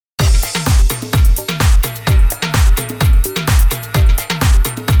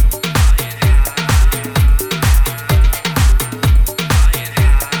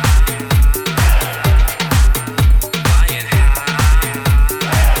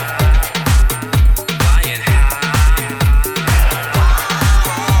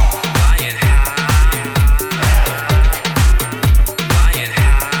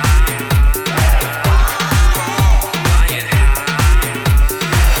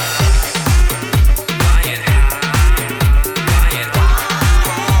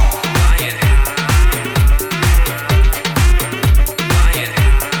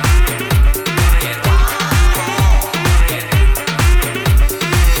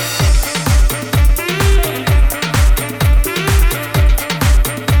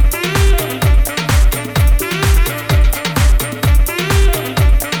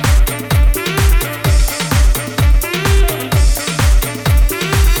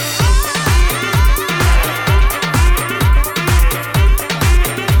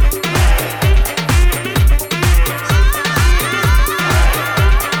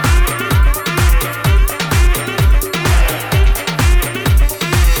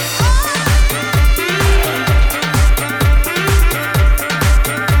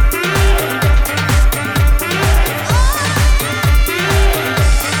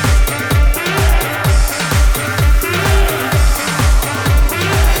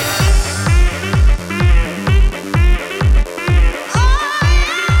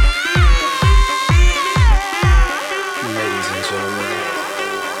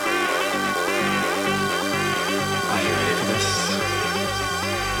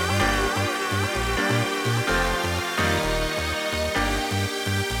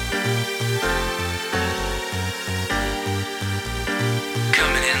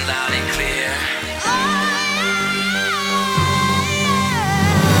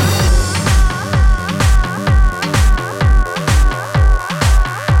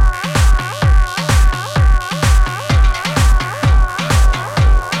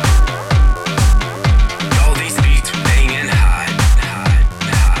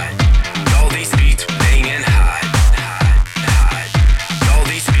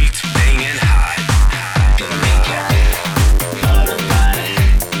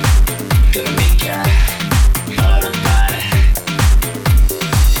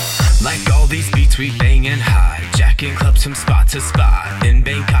street banging high, jacking clubs from spot to spot. In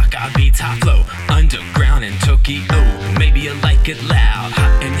Bangkok, I be top flow, underground in Tokyo. Maybe you like it loud,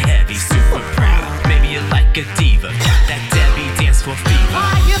 hot and heavy, super proud. Maybe you like a diva, got that Debbie dance for fever.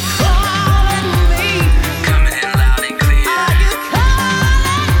 Are you calling me? Coming in loud and clear. Are you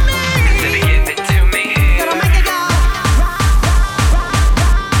calling me? Let me give it to me here. Gonna make it go.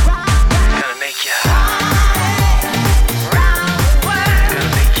 Gonna make ya. Round world.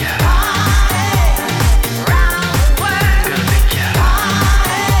 Gonna make ya. Round world. Gonna make ya. Round world. Gonna make ya.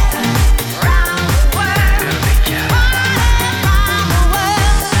 Round the world. Gonna make ya. Round world.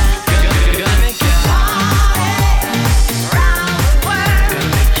 Gonna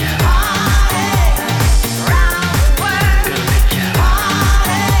make ya. Round world. Gonna make ya. Round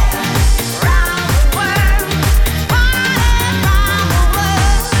world.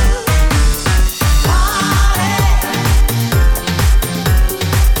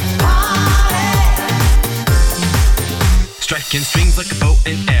 Striking strings like a bow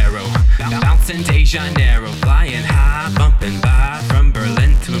and arrow, bouncing De Janeiro, flying high, bumping by from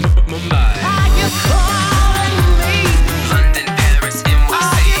Berlin to Mumbai. Are you calling me? London, Paris,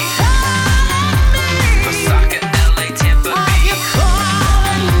 NYC, Osaka, LA, Tampa Are Bay, you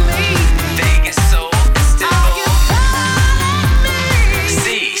calling me? Vegas, Seoul, Are you Istanbul. calling me?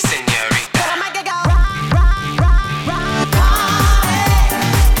 See, señorita. Gonna make it go. Round world. Gonna make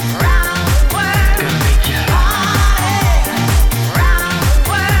ya. Round world. Gonna make ya. Round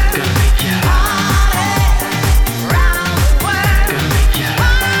world. Gonna make ya. Gonna make ya.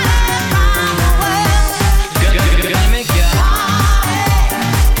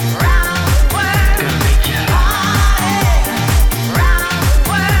 Round world. Gonna make ya. Round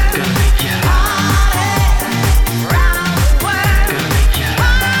world. Gonna make ya. Round world. Gonna make ya.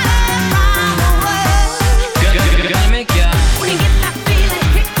 Gonna make ya. When you get that feeling,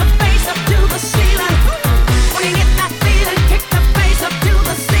 kick the bass up to the ceiling. When you get that feeling, kick the bass up to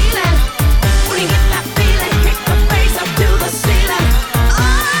the ceiling. When you get that feeling, kick the bass up to the ceiling.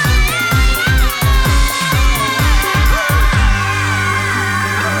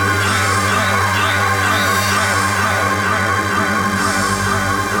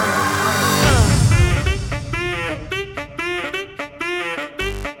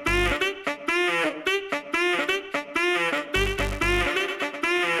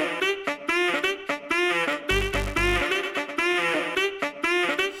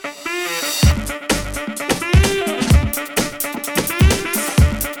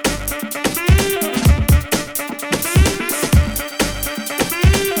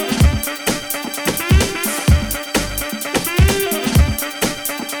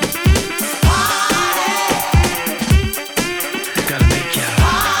 Gotta make ya.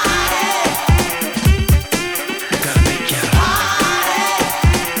 Gotta make ya.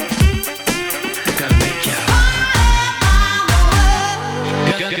 Gotta make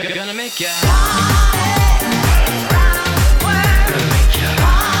ya. Gonna make ya. Gonna make ya. Gonna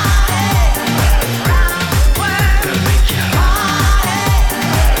make ya. Gonna make ya. Gonna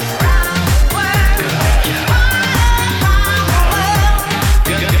make ya.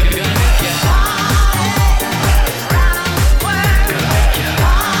 Gonna make ya. Gonna make ya.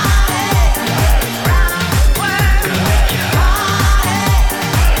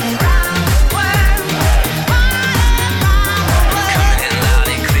 Coming in loud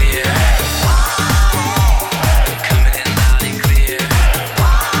and clear. Coming in loud and clear.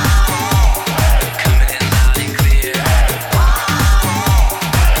 Coming in loud and clear.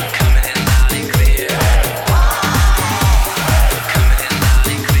 Coming in loud and clear. Coming in loud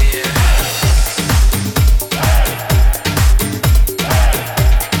and clear.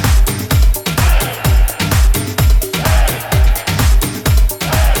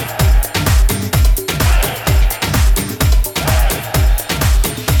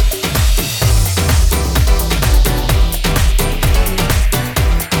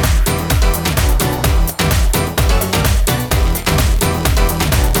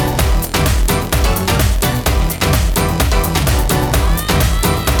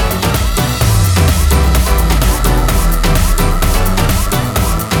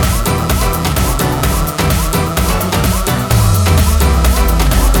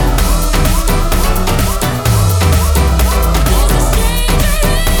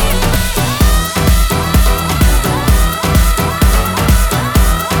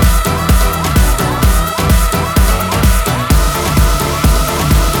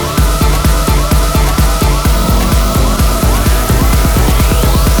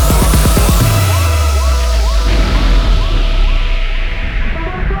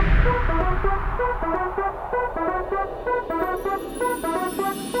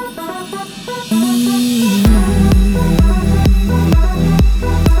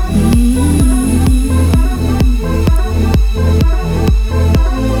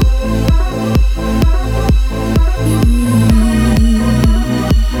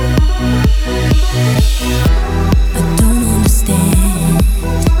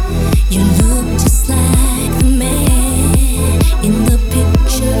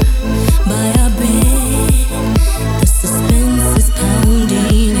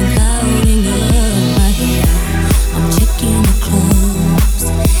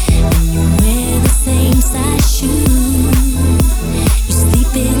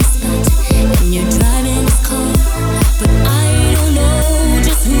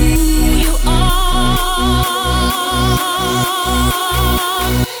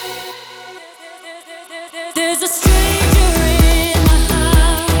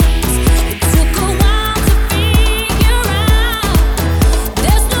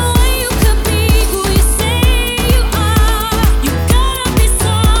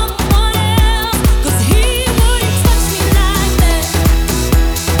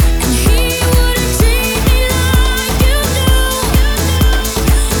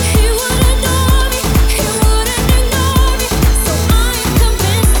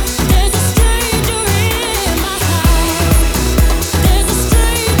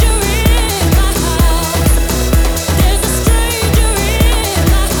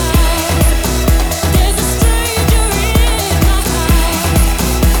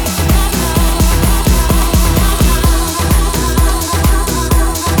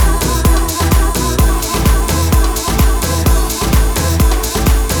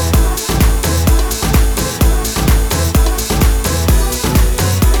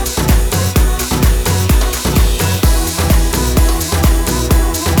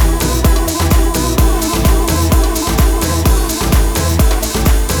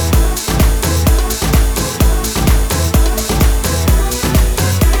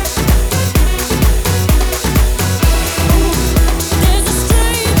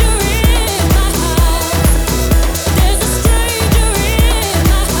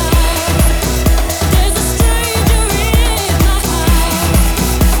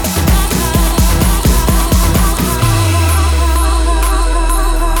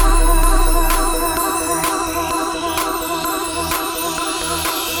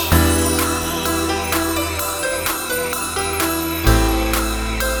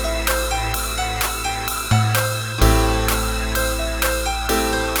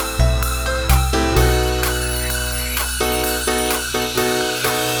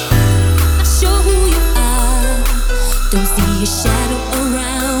 Don't see your shadow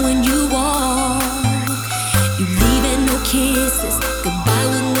around when you walk. You leaving no kisses, goodbye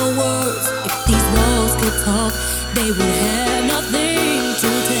with no words. If these walls could talk, they would have nothing to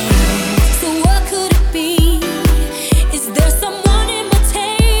tell. So what could it be? Is there someone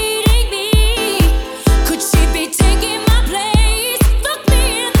imitating me? Could she be taking my place? Look me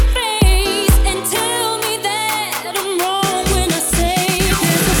in the face and tell me that I'm wrong when I say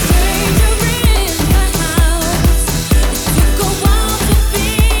there's a stranger in my house. It took a while to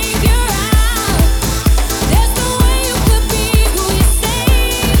figure out. There's no way you could be who you say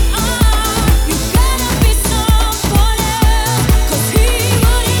you are. You gotta be someone else, 'cause he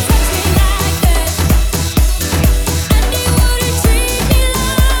wouldn't touch me like that, and he wouldn't treat me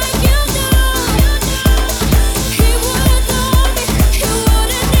like you do. He wouldn't love me, he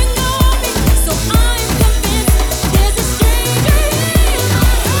wouldn't ignore me. So I'm convinced there's a stranger in my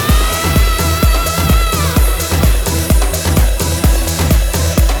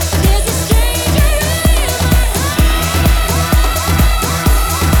There's a stranger in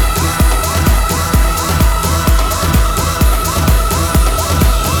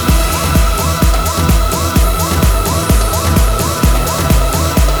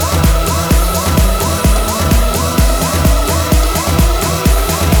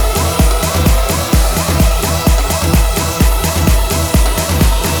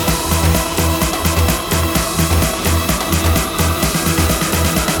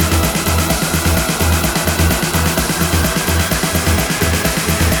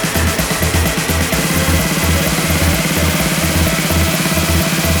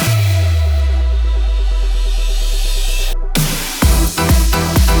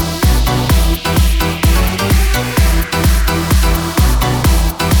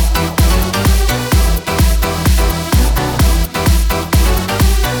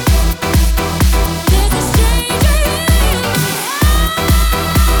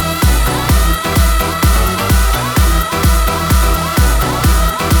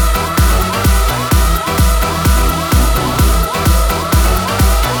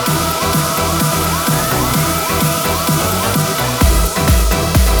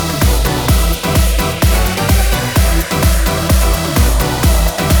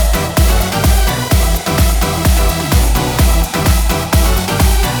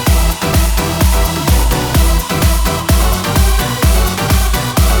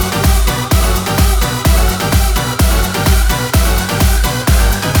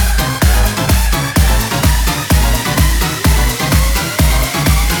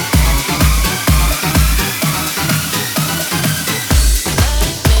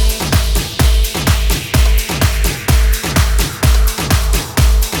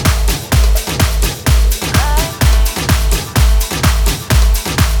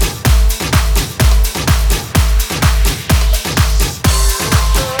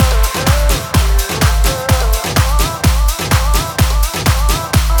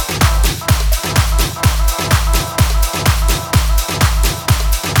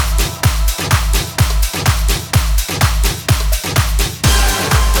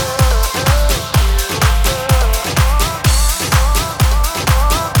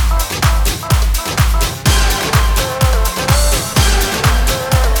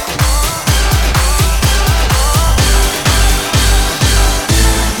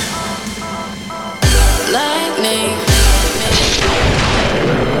lightning,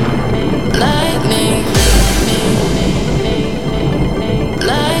 lightning,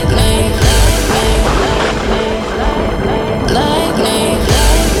 lightning,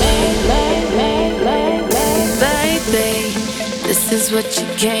 lightning, baby, this is what you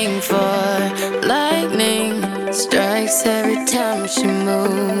came for. Lightning strikes every time she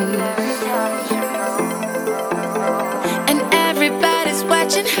moves, and everybody's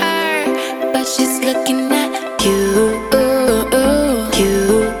watching her, but she's looking at you.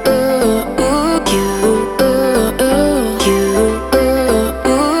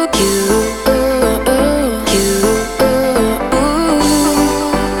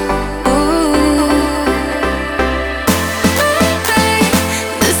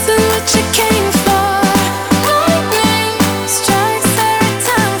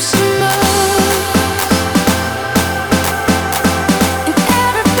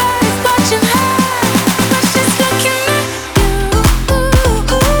 Everybody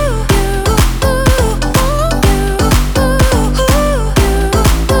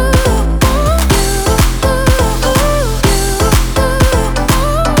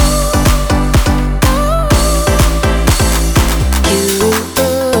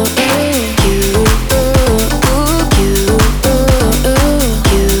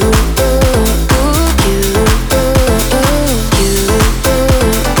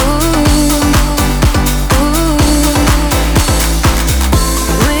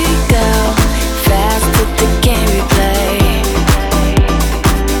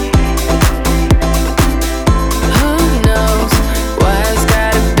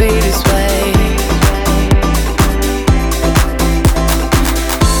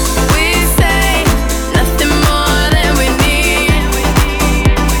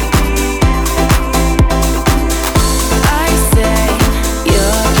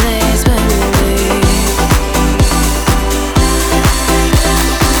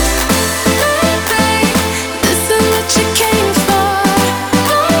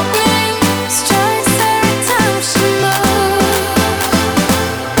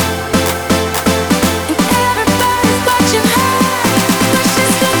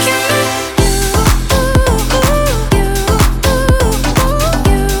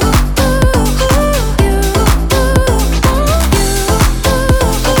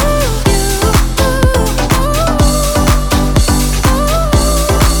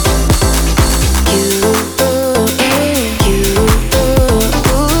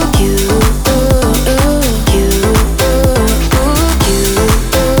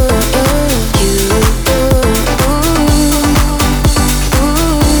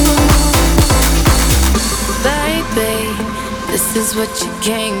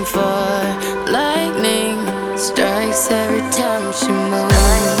came for. Lightning strikes every time she moves.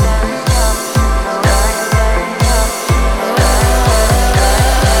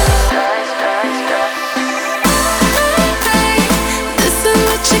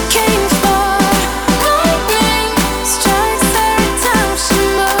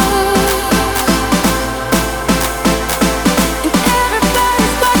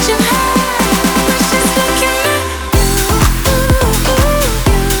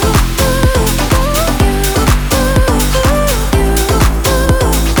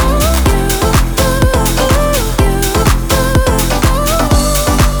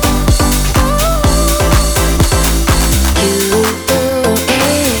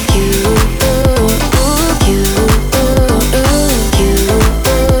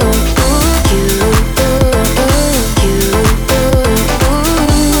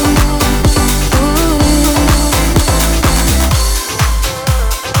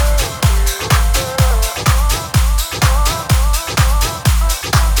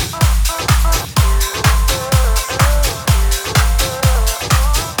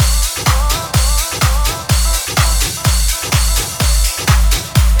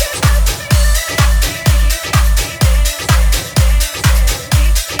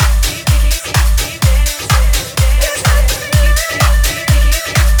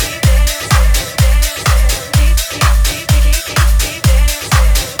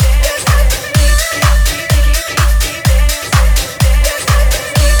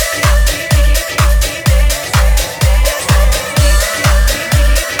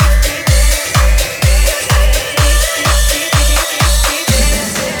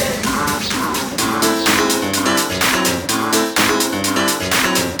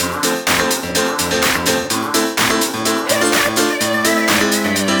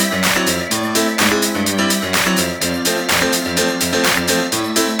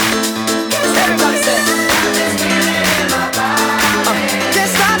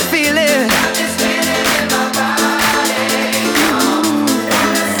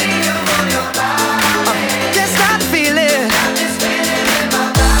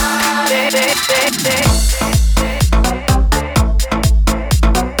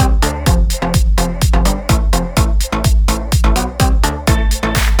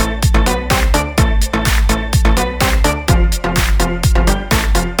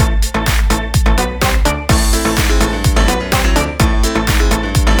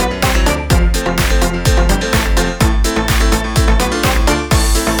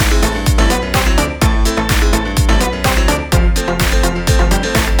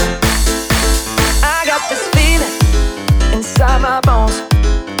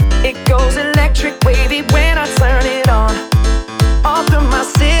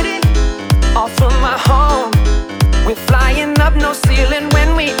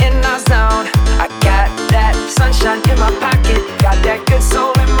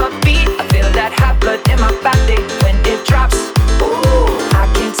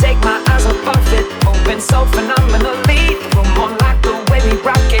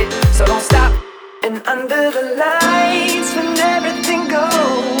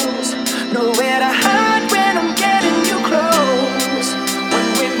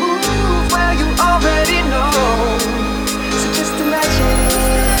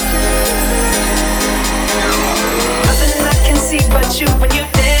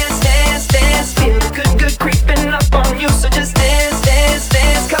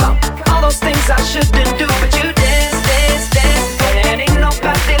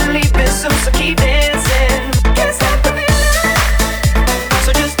 Keep dancing, can't stop the feeling.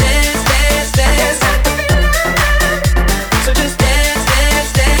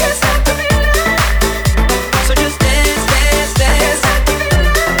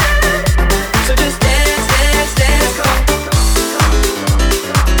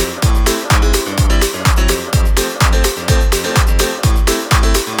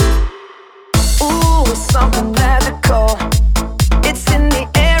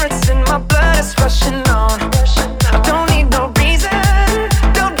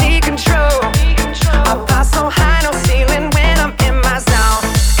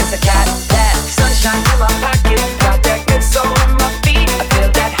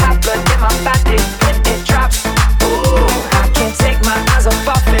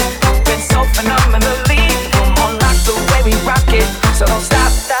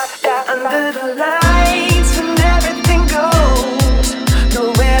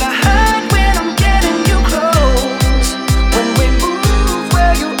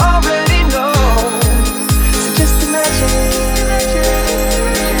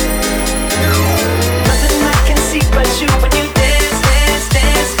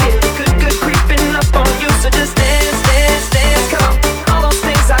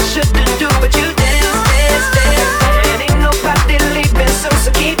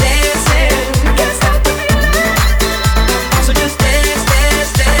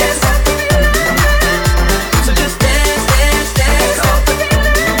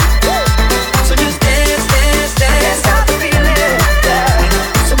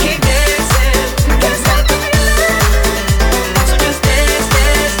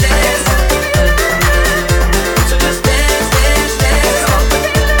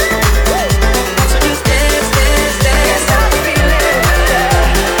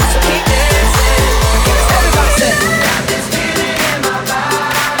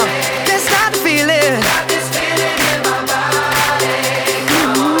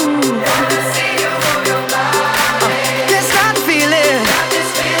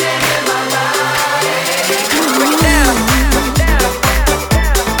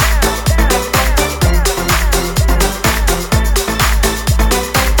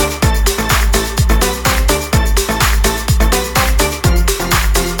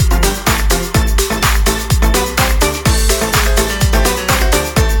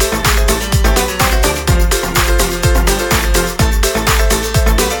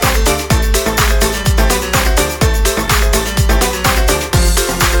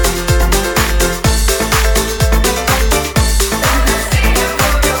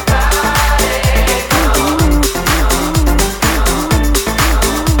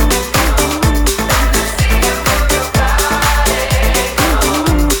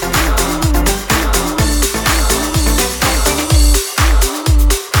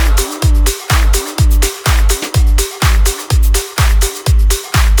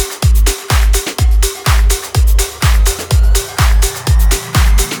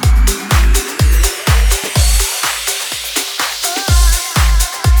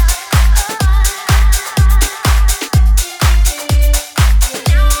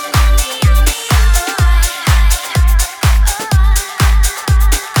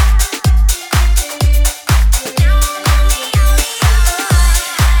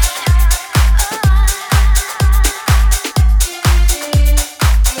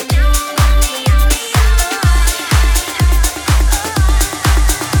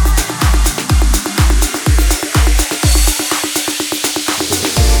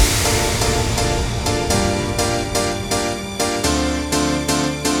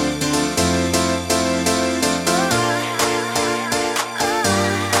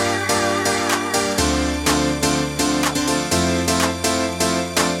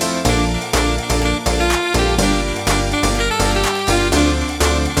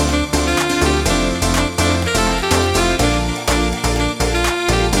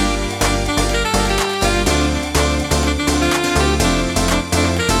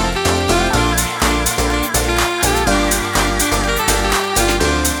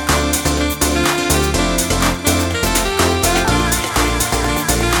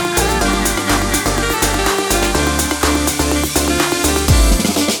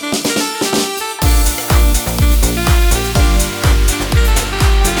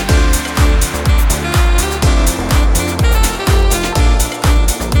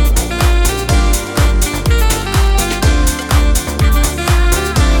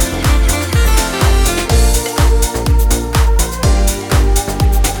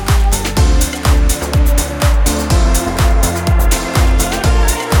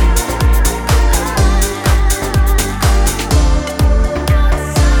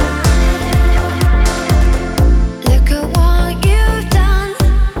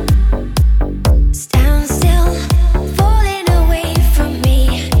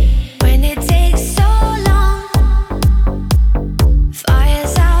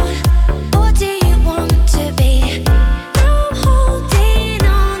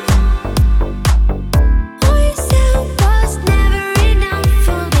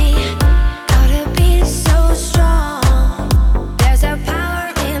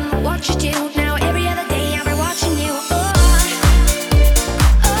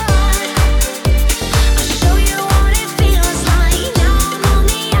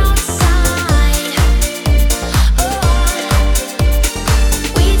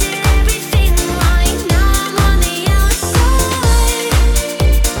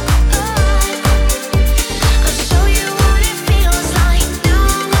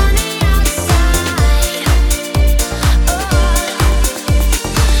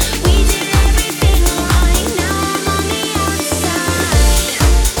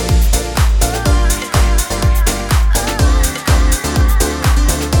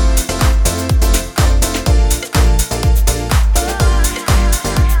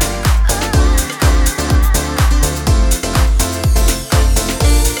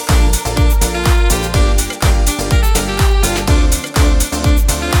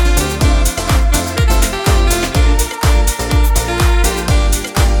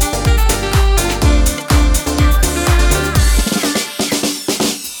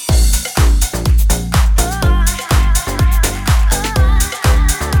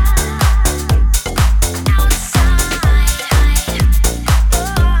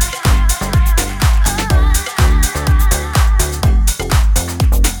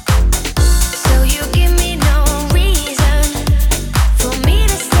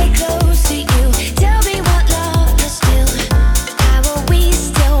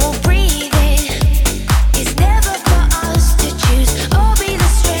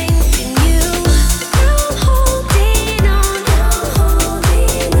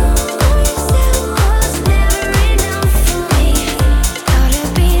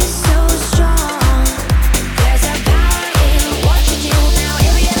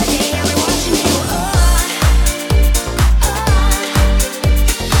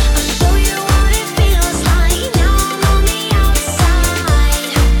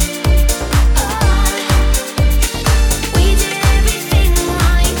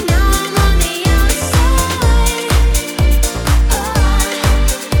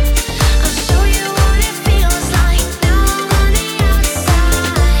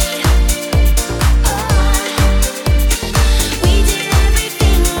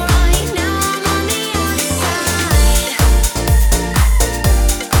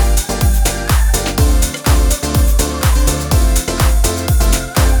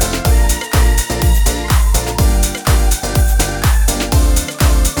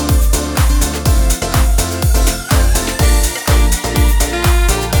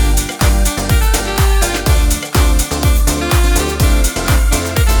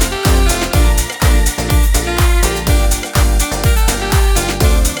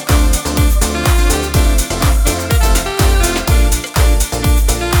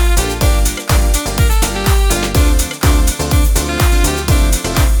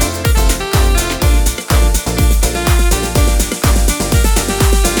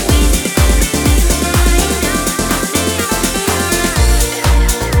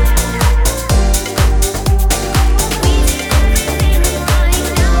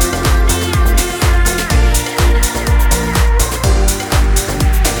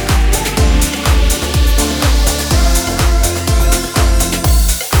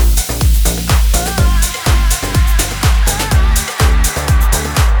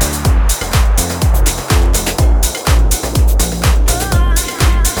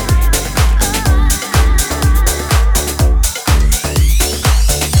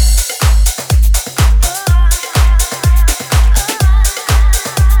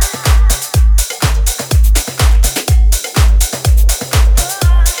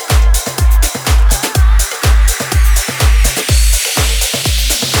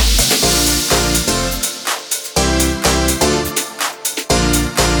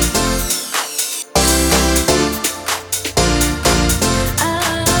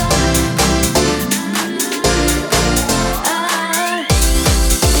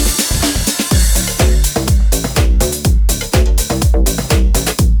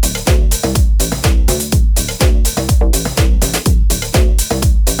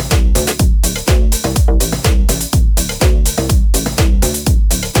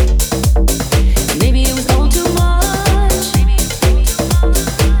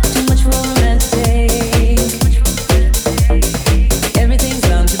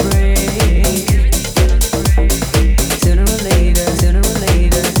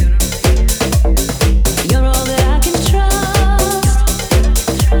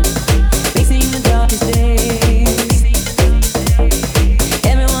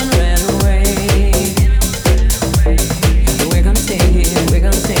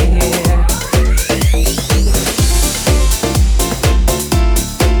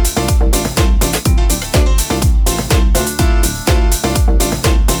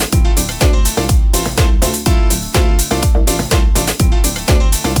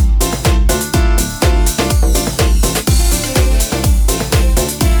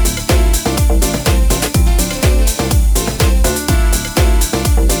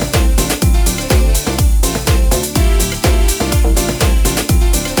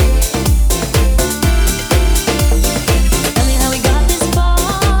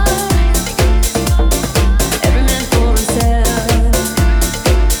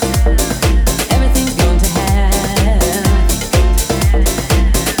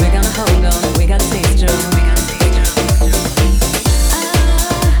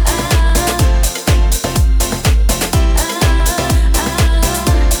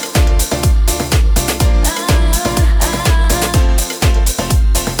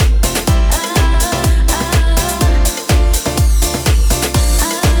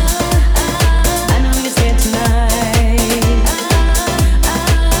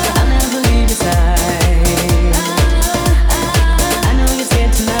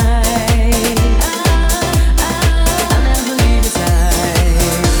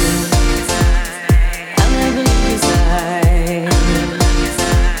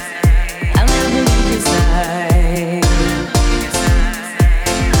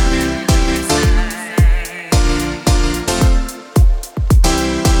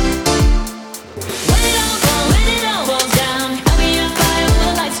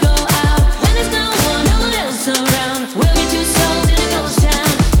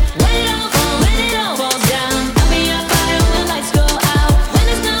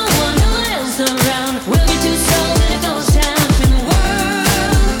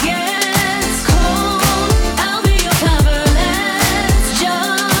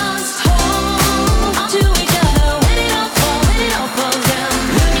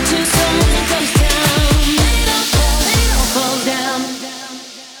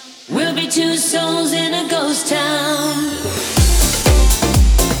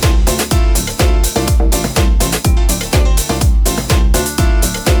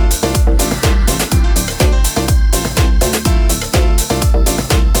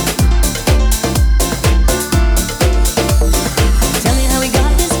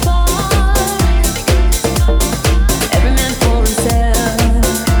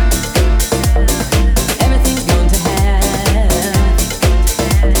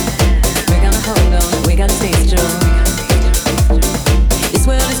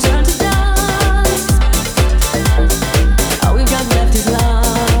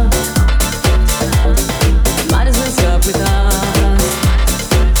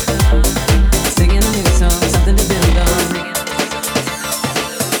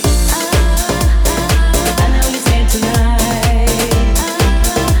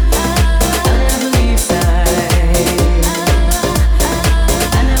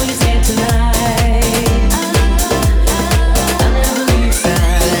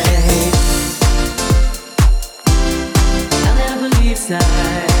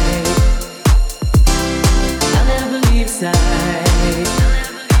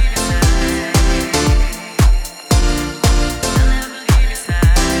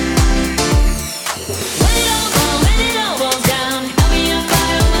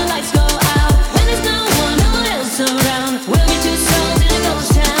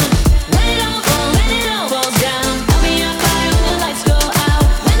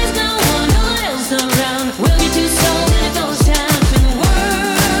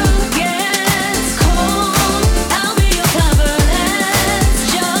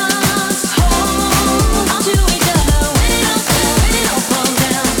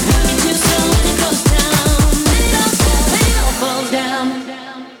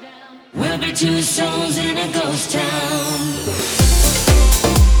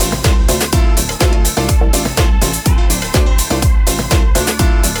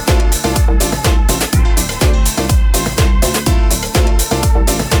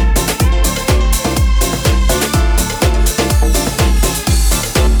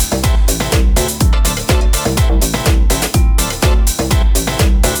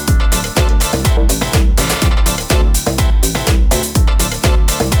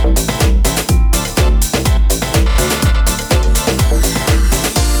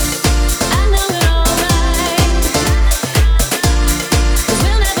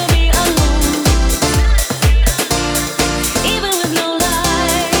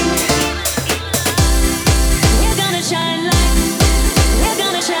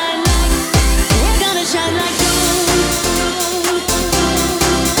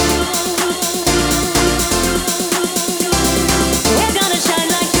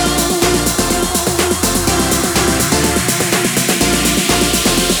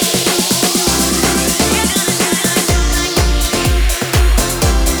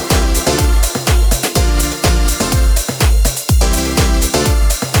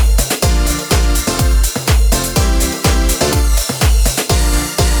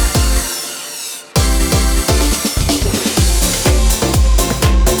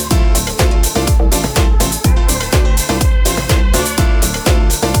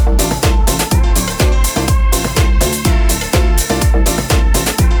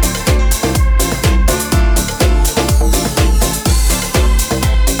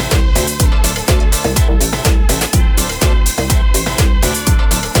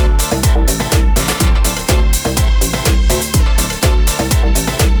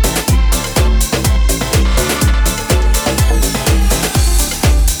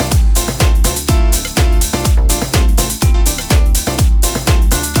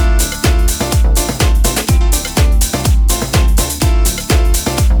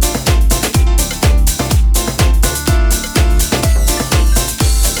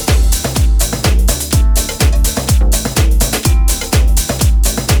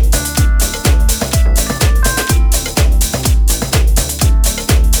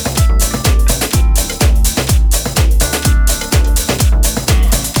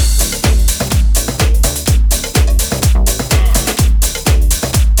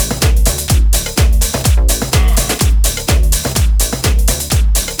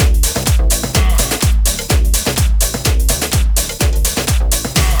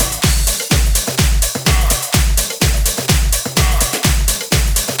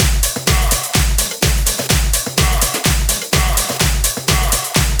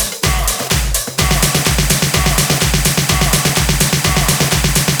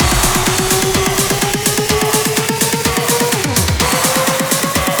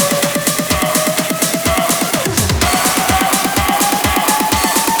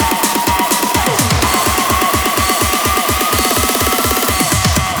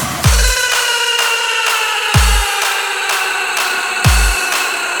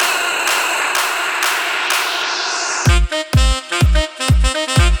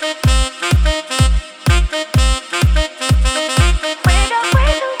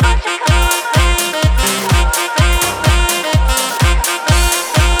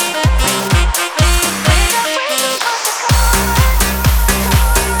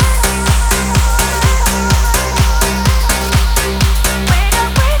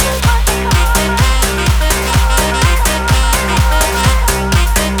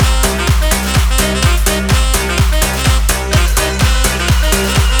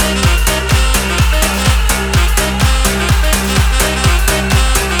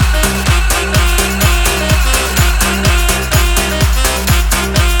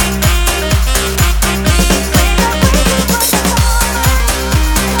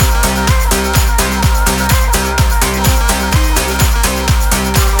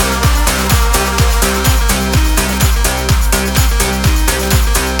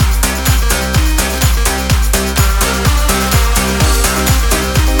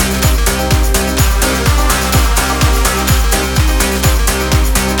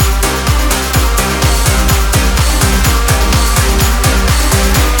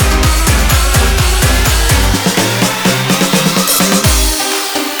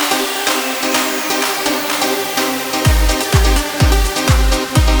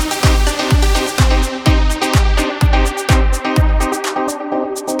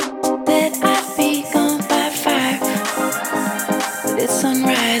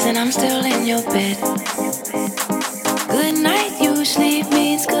 bed. Good night usually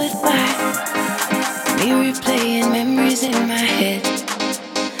means goodbye. Me replaying memories in my head.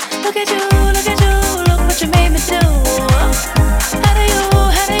 Look at you, look what you made me do. How do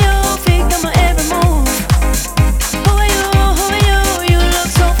you fake my every move? Who are you, you look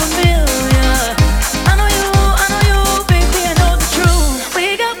so familiar. I know you, baby, I know the truth. We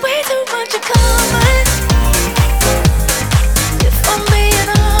got way too much in common. If I'm being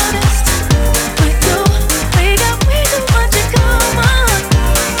honest with you, we got way too much in common.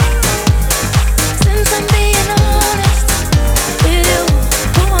 Since I'm being honest with you,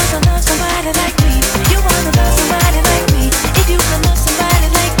 who wants to love somebody like me? You wanna love somebody like me? If you can love somebody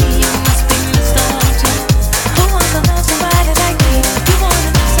like me, you must be messed up too. Who wants to love somebody like me? You wanna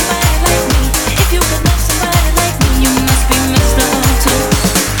love somebody like me? If you can love somebody like me, you must be messed up too.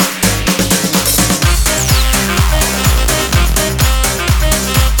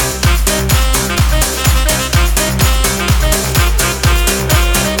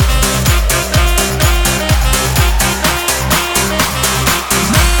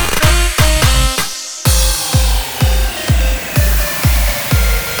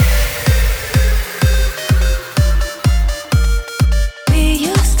 We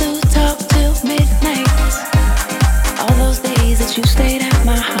used to talk till midnight. All those days that you stayed at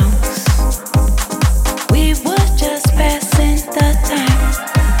my house. We were just passing the time.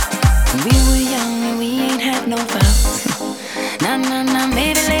 We were young and we ain't had no vows. Nah,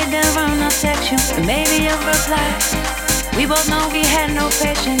 maybe later on I'll text you and maybe you'll reply. We both know we had no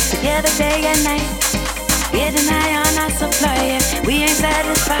patience together day and night. Yeah, deny on our supply, yeah, we ain't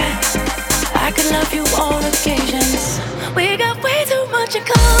satisfied. I could love you all occasions. We got way too much in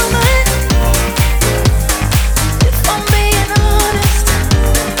common. If I'm being honest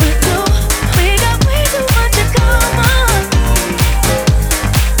with you, we got way too much in common.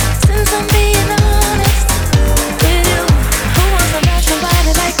 Since I'm being honest with you, who wants to love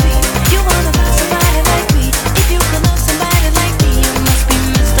somebody like me? You wanna love somebody like me? If you can love somebody like me, you must be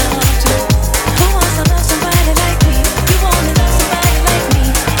messed up too. Who wants to love somebody like me? You wanna love somebody like me?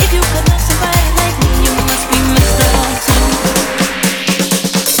 If you can love somebody like me, you must be messed up too.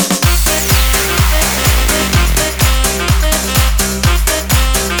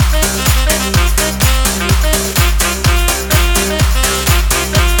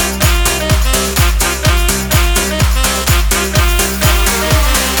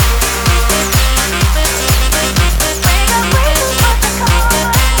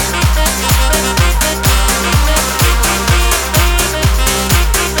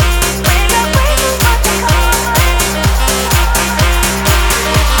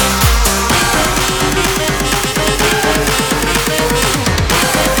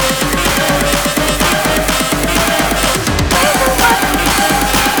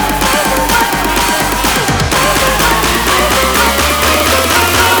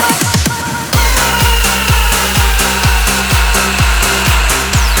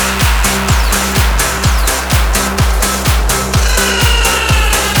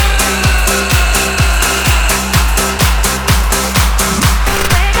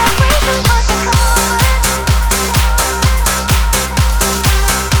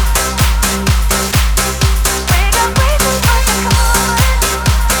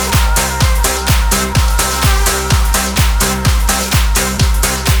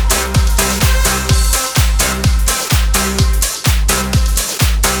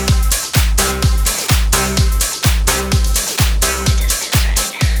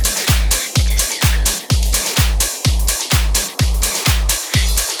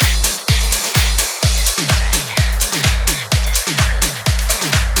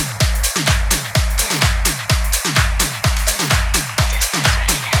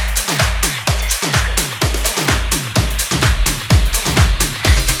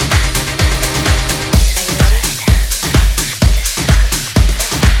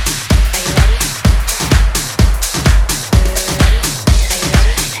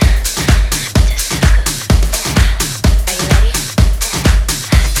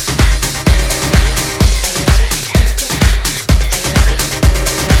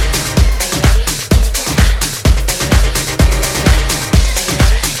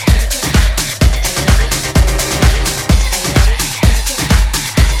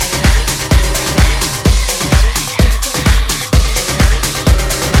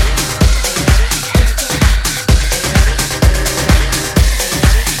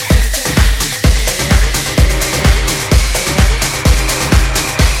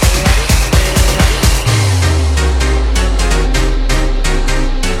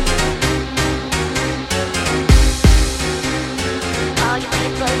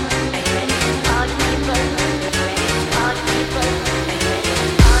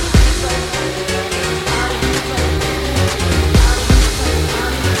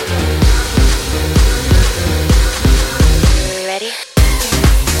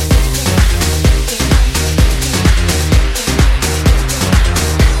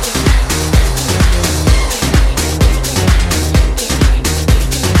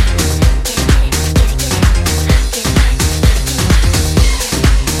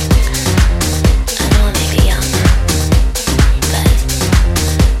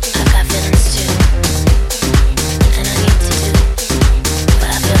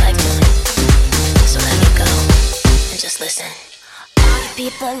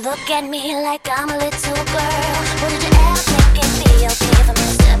 People look at me like I'm a little girl. Would you ever think it'd be okay for me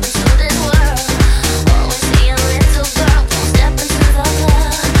to step into this world? Always be a little girl, don't step into the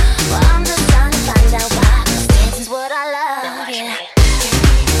club. Well, I'm just trying to find out why, 'cause dancing's what I love, yeah.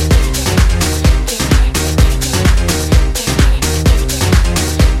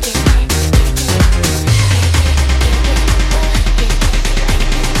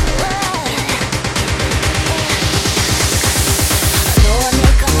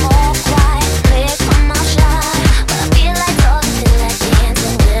 Play it from my shot, but I feel like talking, feel like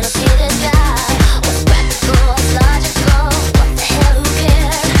dancing. Little see this guy.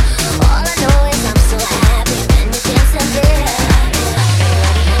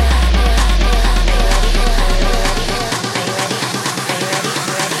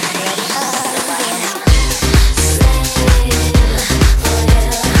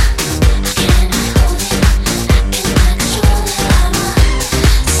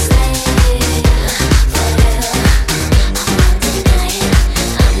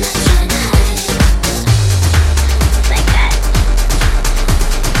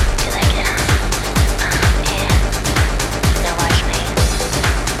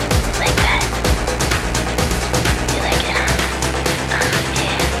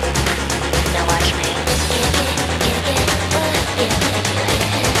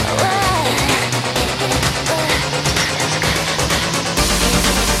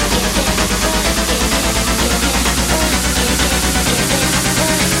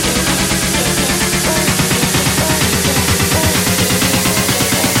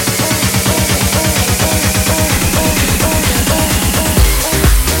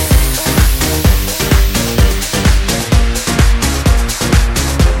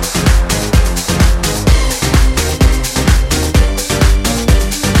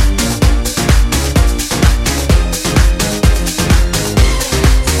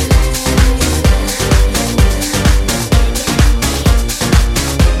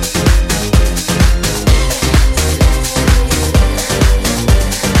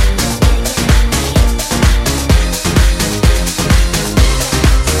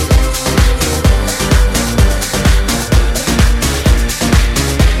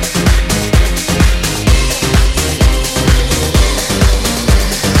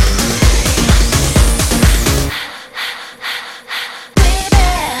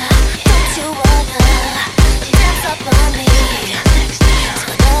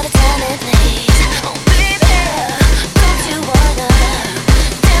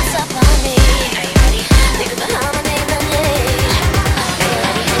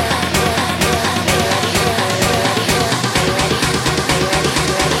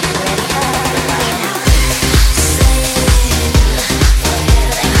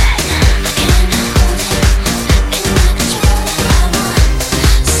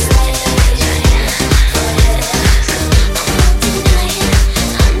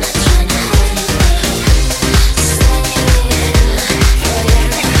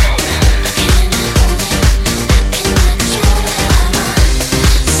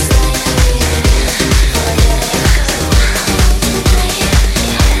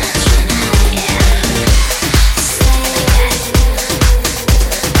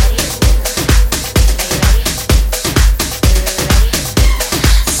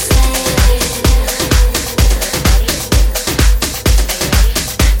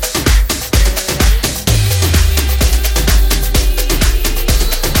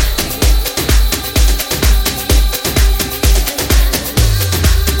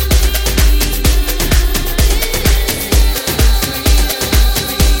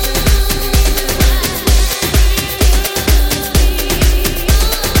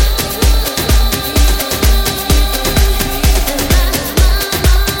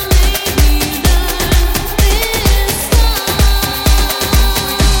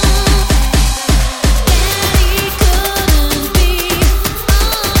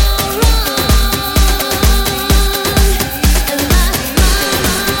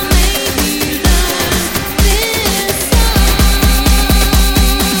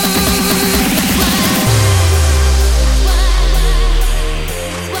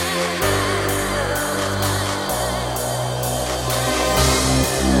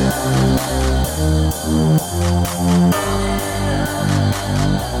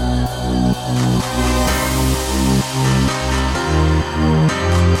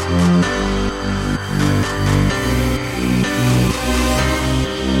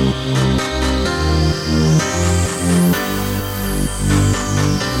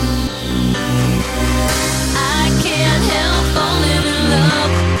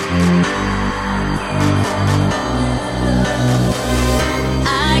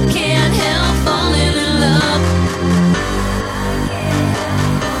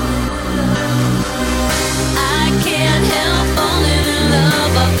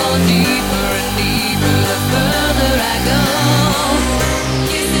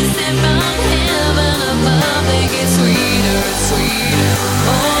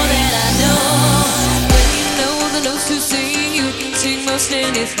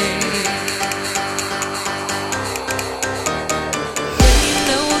 anything. When you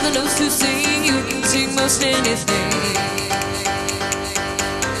know the notes to sing, you can sing most anything.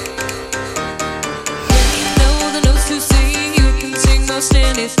 When you know the notes to sing, you can sing most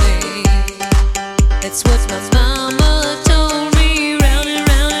anything. That's what my mama told me. Round and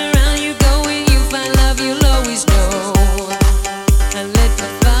round and round you go. When you find love, you'll always know. I let my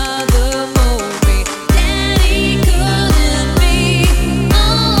father mold me. Daddy couldn't be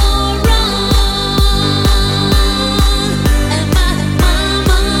all wrong, and my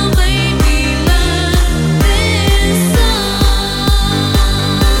mama made me learn this song.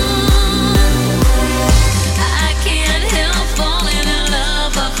 I can't help falling in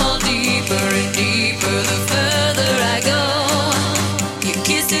love. I fall deeper and deeper the further I go. Your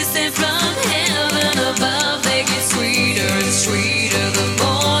kisses sent from heaven above, they get sweeter and sweeter the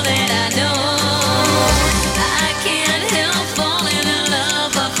more that I know. I can't help falling in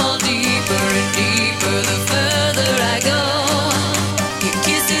love. I fall deeper and deeper the further I go. Your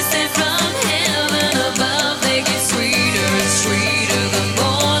kisses sent from heaven above, they get sweeter and sweeter the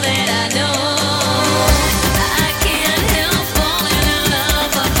more that I know. I can't help falling in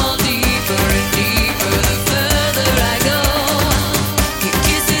love. I fall deeper and deeper the further I go. Your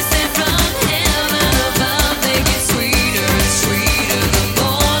kisses sent from heaven above, they get sweeter and sweeter the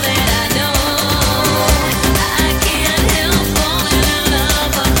more that I know. I can't help falling in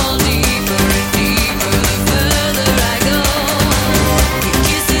love. I fall deeper and deeper the further I go. Your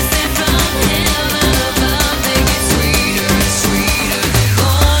kisses sent from heaven above, they get sweeter and sweeter the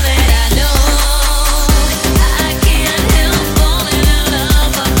more that I know. I can't help falling in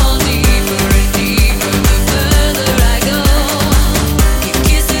love. I fall deeper and deeper the further I go. Your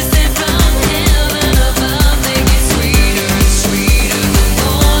kisses sent from heaven above, they get sweeter and sweeter the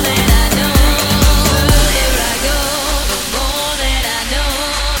more that I know. The further I go, the more that I know.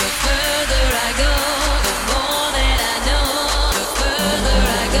 The further I go, the further I go, the further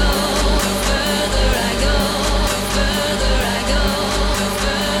I go, the further I go, the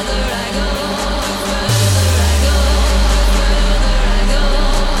further I go, the further I go, the further I go,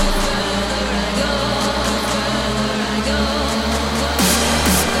 the further I go.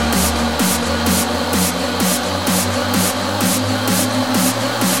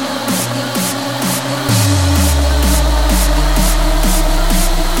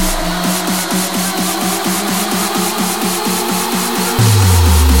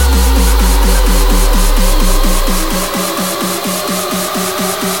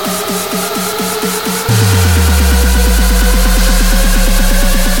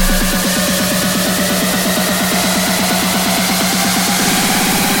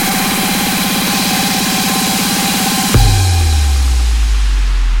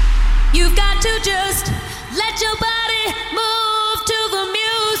 You've got to just let your body move to the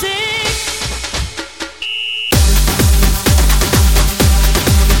music.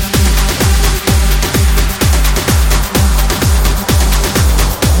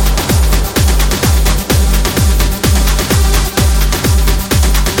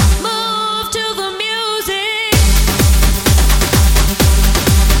 Move to the music.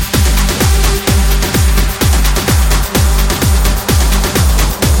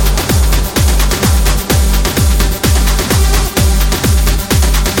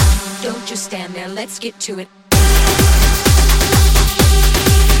 Don't just stand there, let's get to it.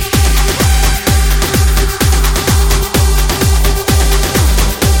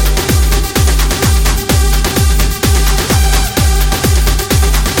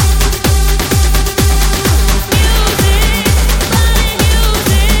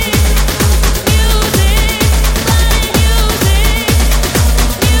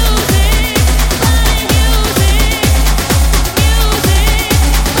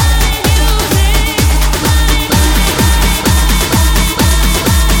 Music,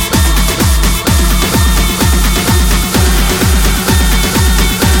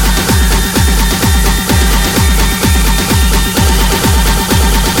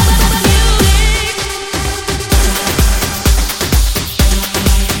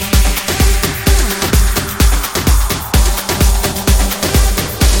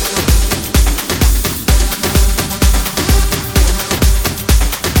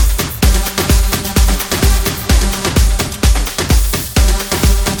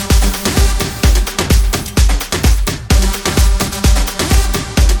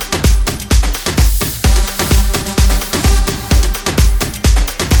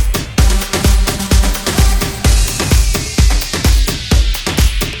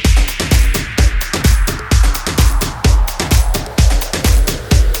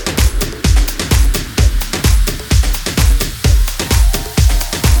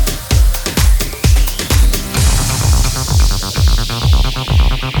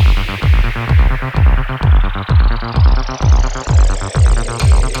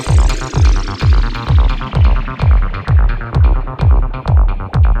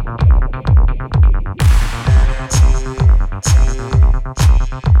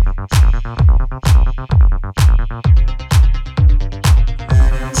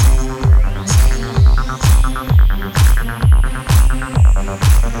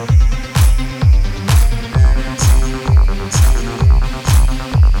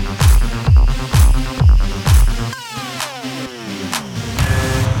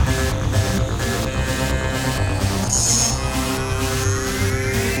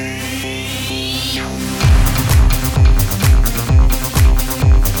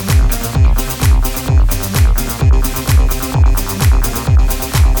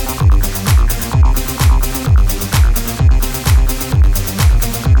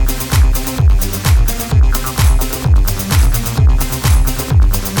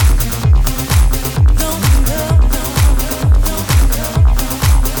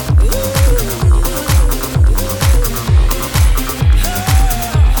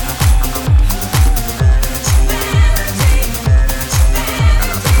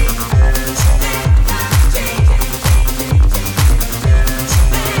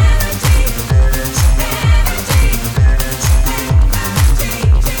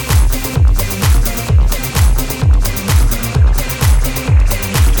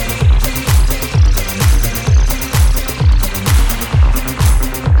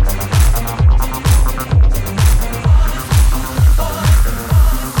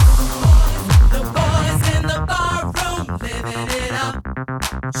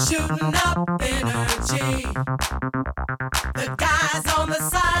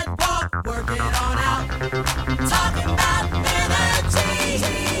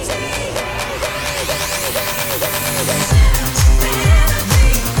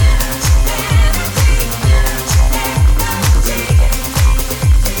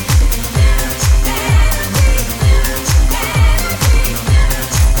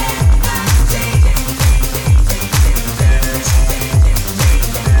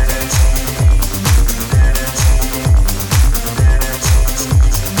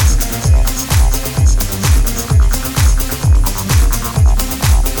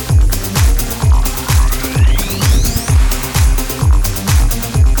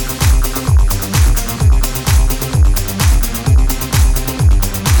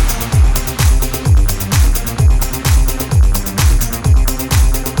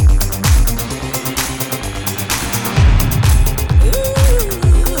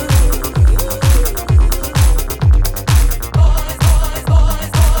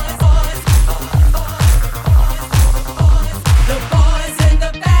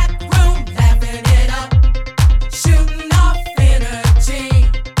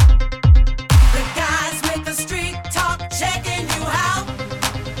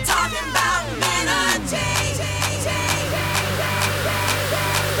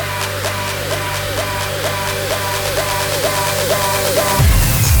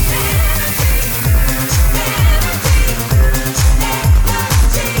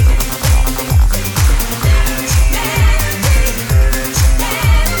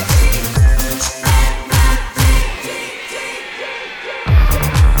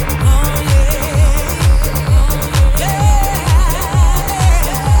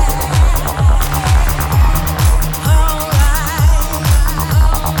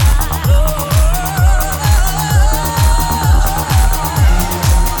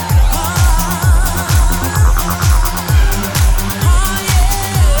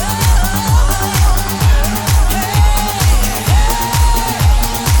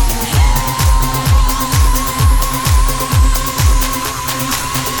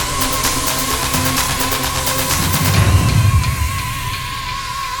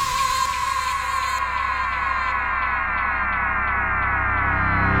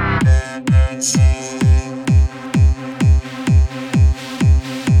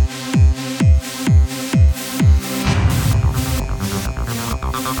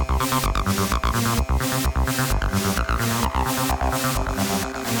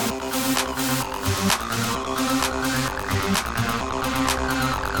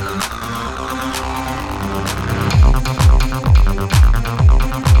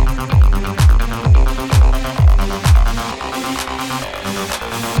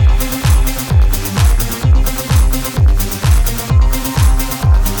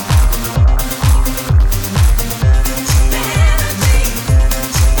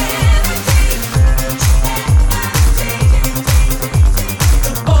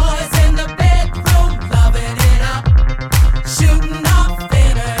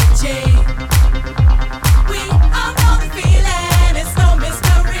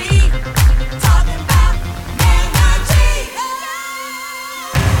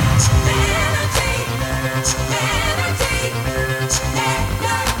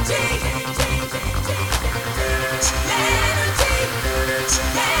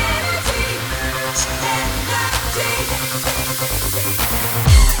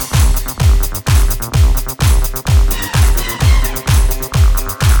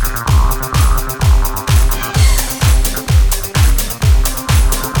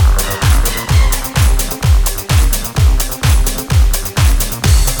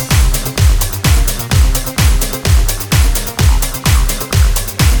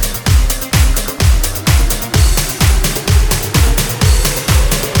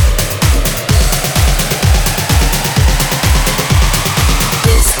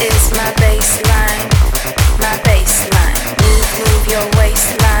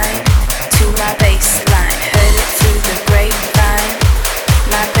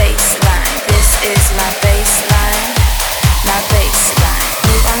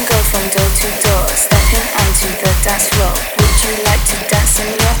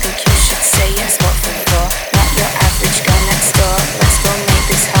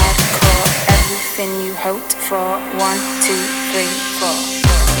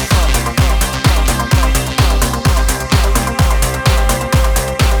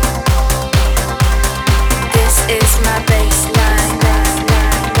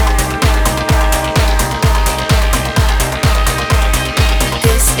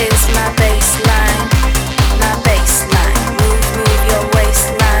 is my baseline, move your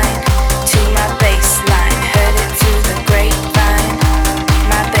waistline.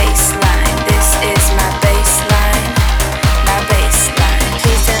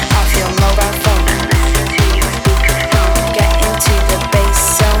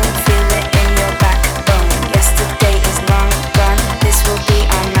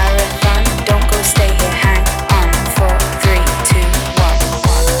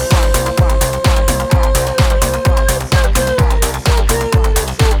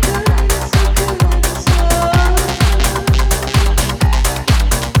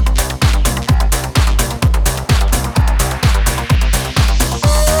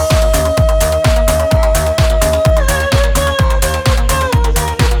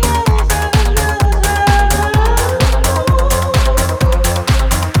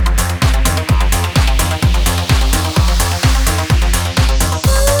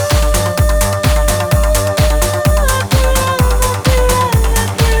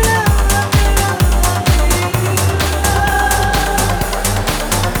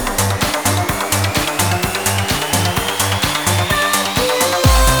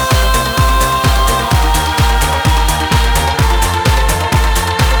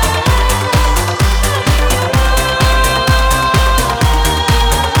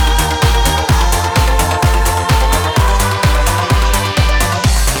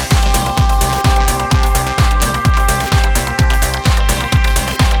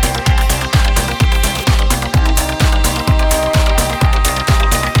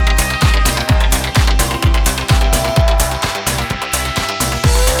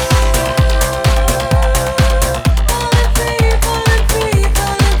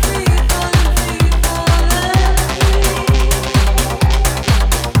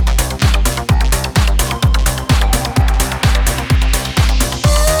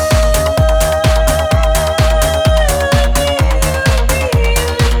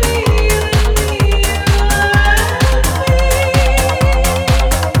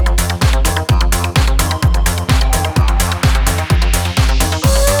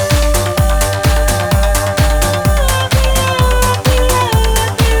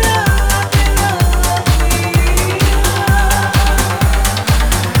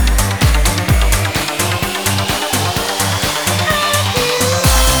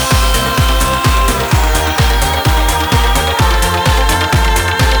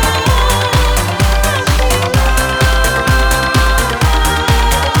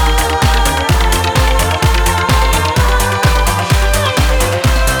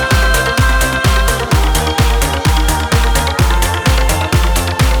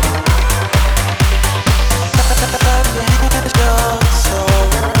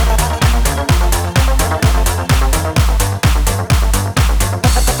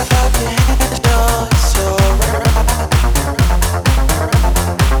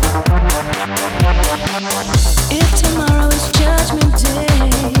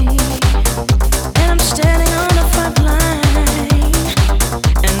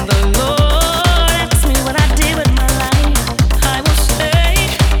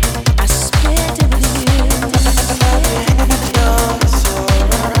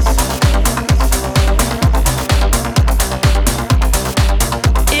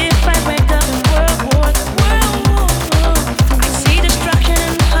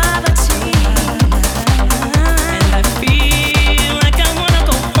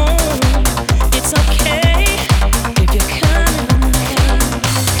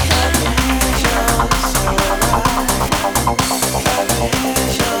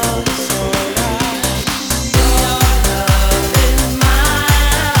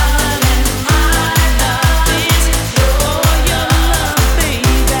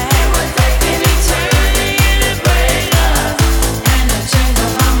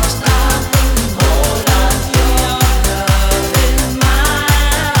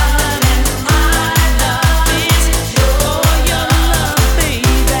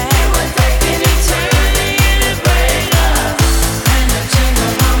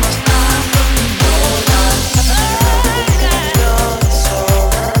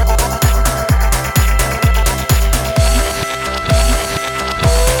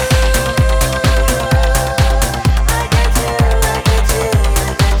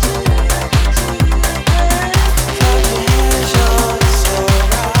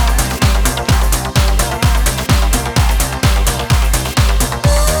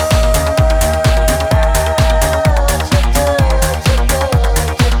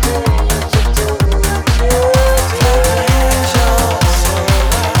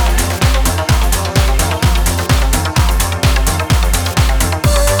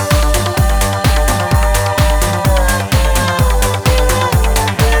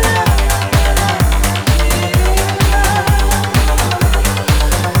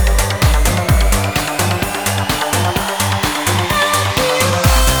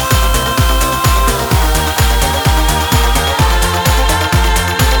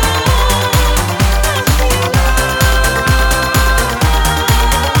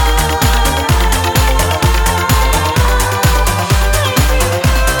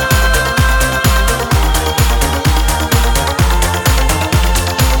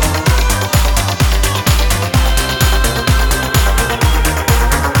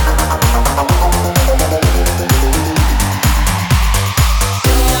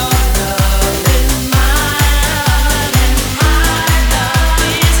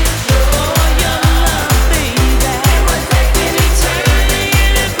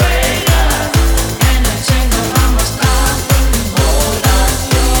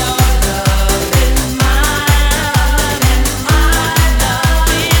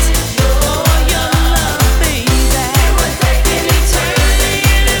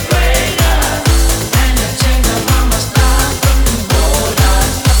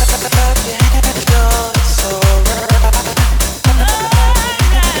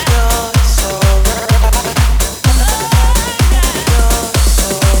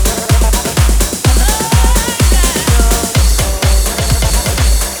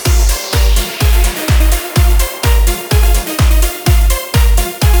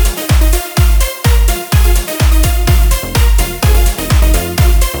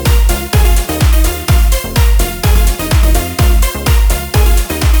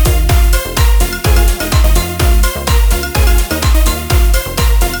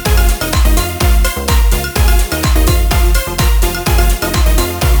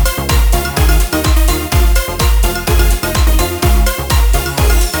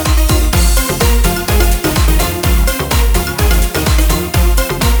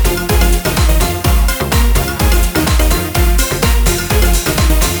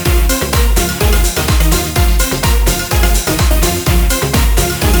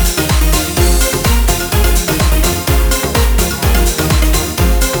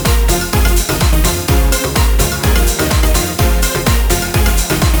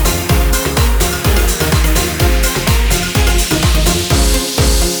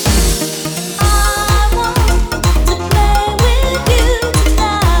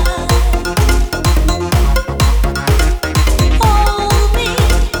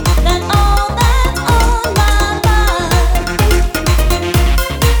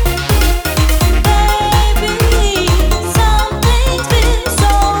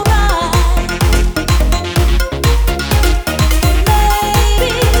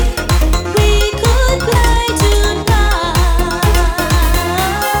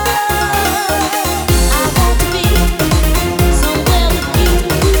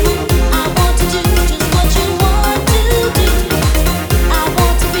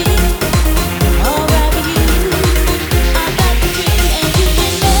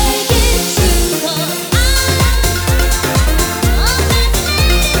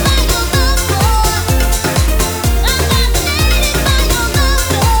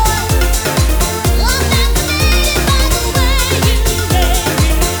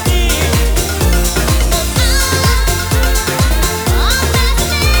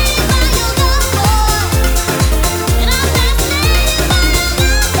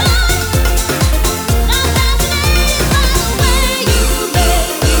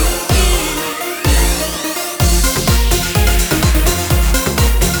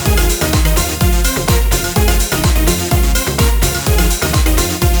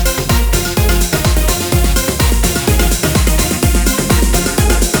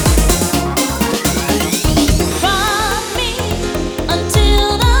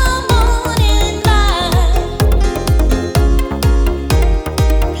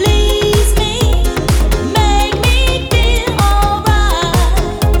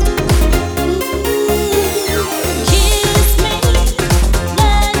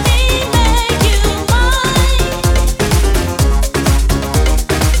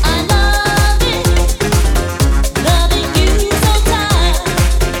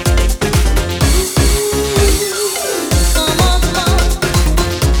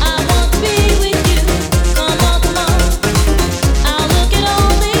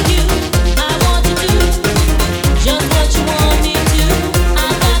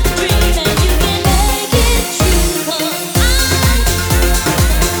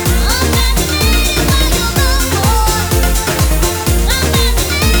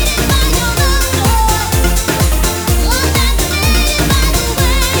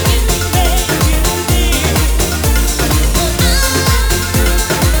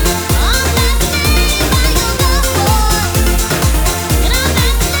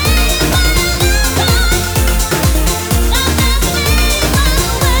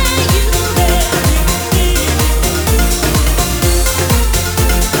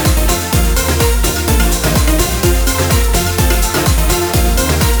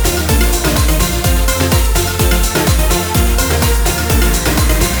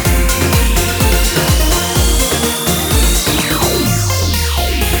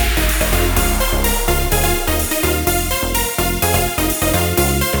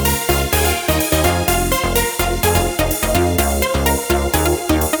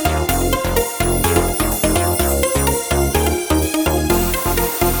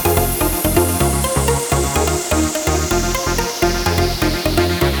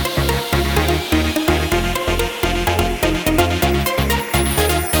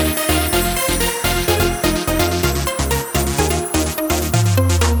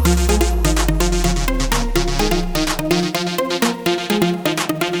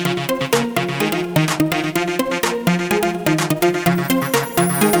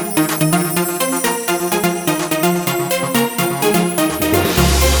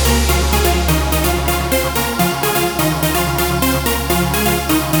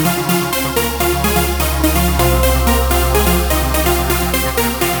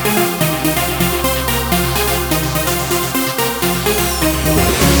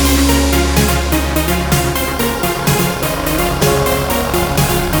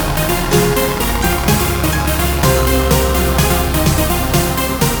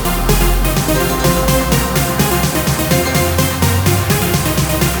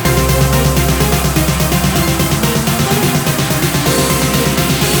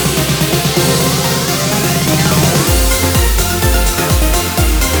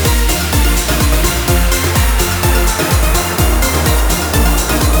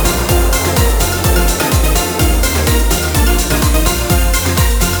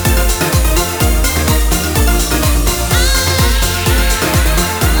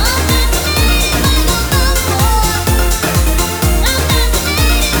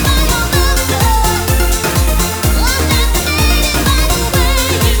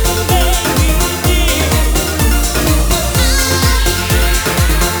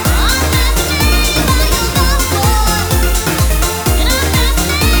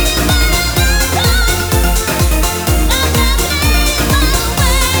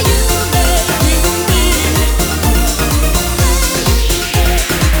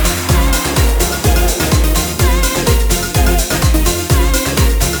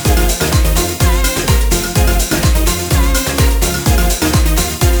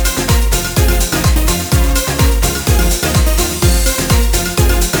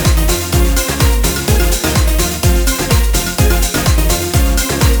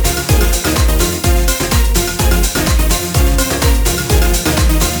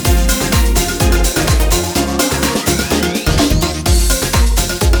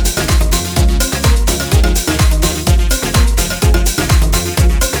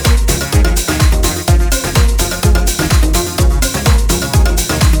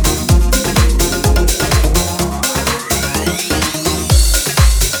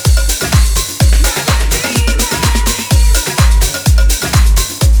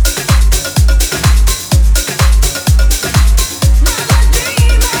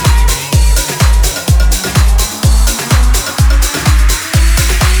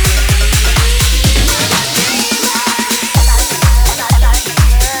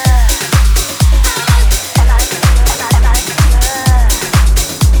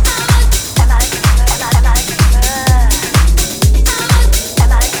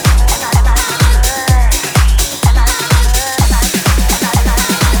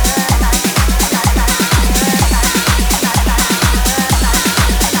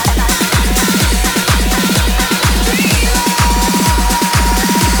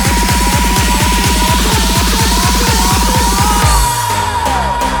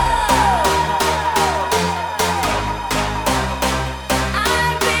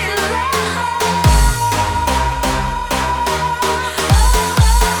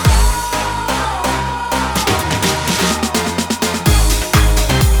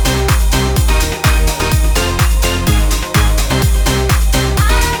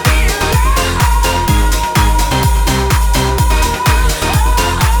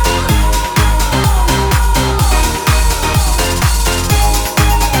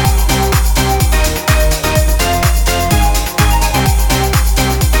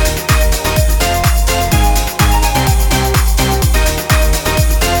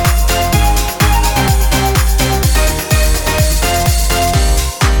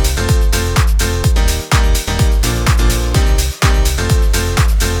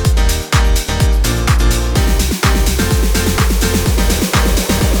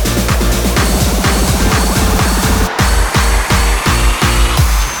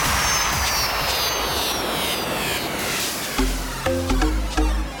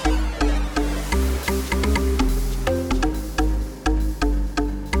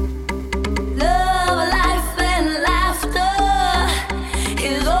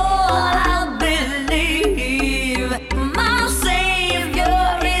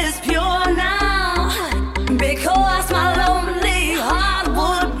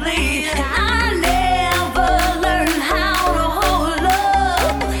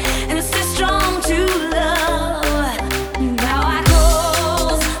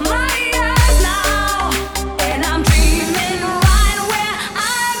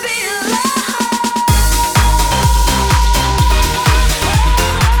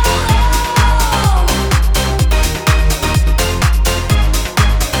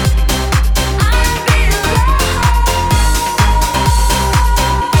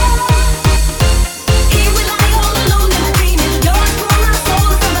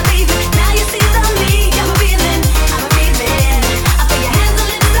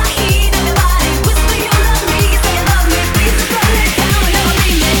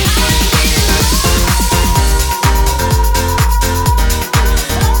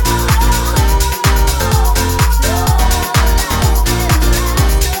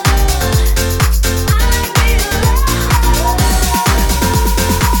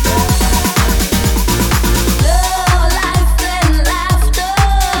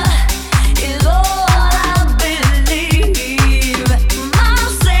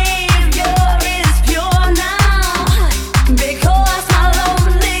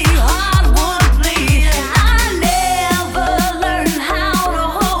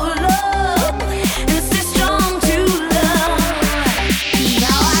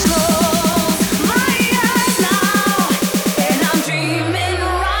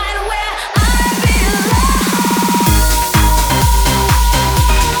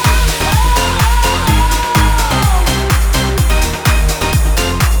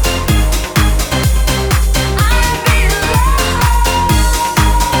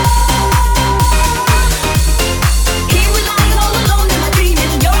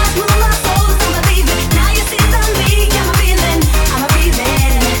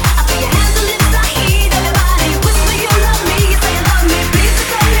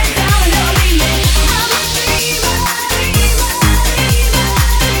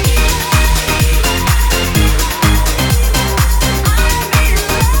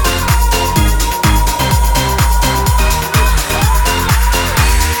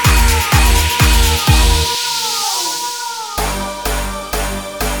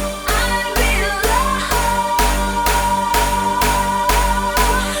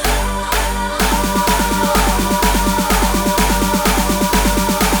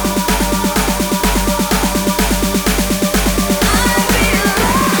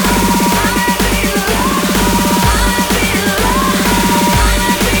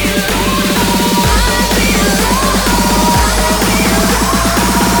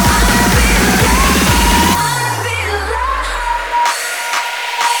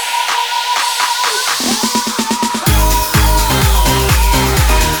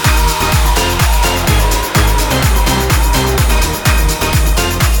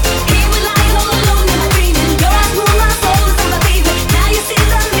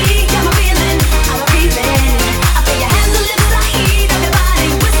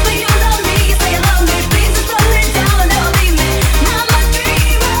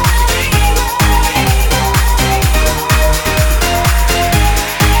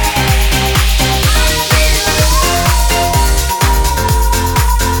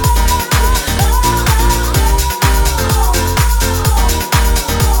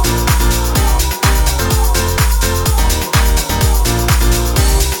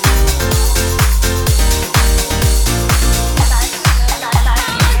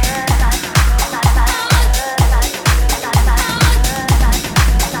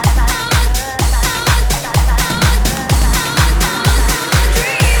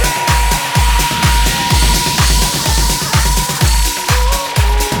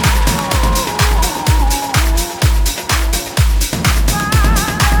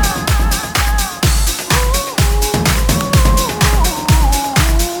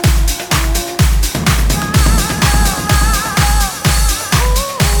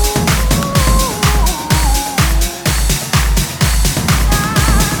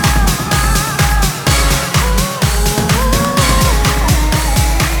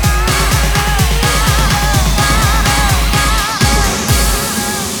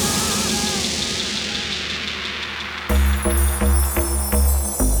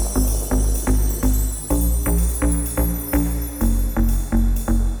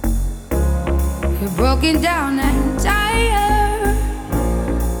 broken down and tired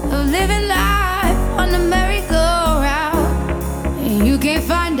of living life on the merry-go-round. And you can't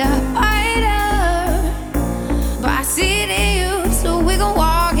find a fighter, but I see it in you, so we gon'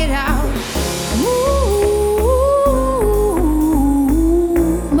 walk it out. Move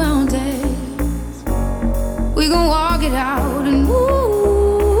mountains, we gon' walk it out and move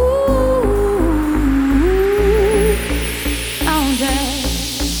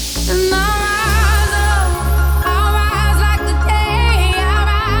mountains. And I'll rise up, I'll rise like the day. I'll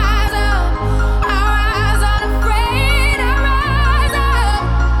rise up, I'll rise unafraid. I'll rise up,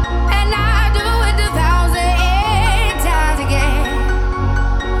 and I'll do it 1,000 times again.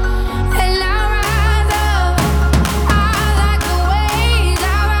 And I'll rise up, I'll like the waves.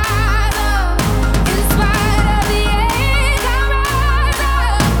 I'll rise up, in spite of the age. I'll rise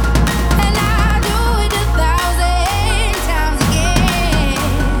up, and I'll do it 1,000 times again.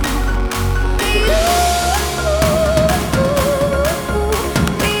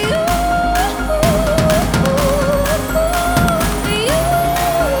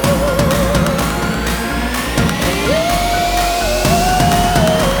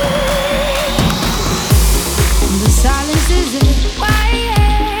 The silence is quiet,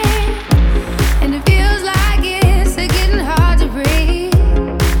 and it feels like it's getting hard to breathe.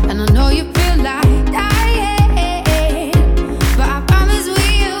 And I know you feel like dying, but I promise we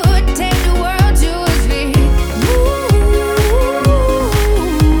would take the world to its feet.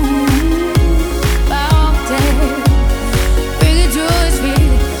 Mountain, bring it to its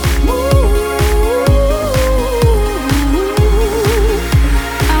feet.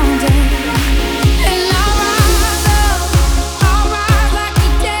 Mountain. And I'll rise up, I'll rise like the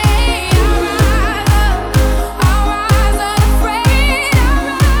day. I'll rise up, I'll rise unafraid. I'll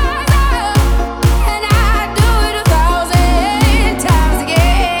rise up, and I'll do it 1,000 times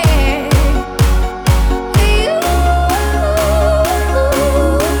again.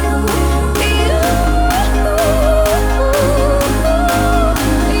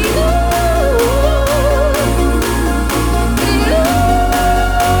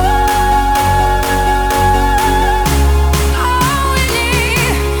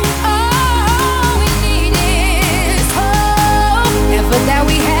 All we need is hope, and for that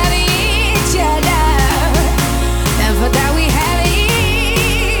we have each other, and for that we have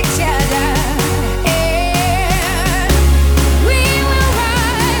each other. And we will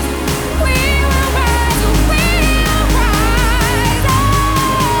rise, we will rise, we will rise.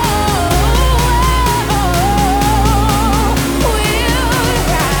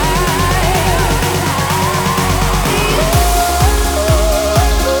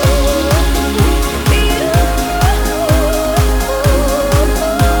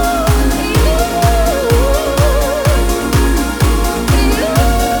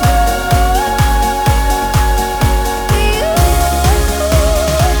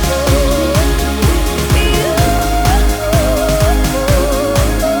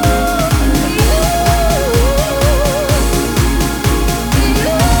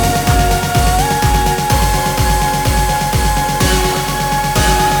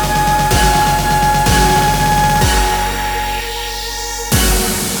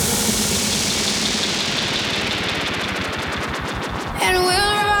 And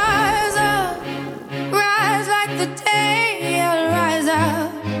we'll rise up, rise like the day. I'll rise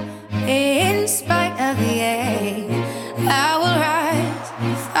up, in spite of the age. I will rise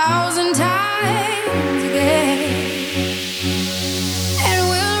 1,000 times.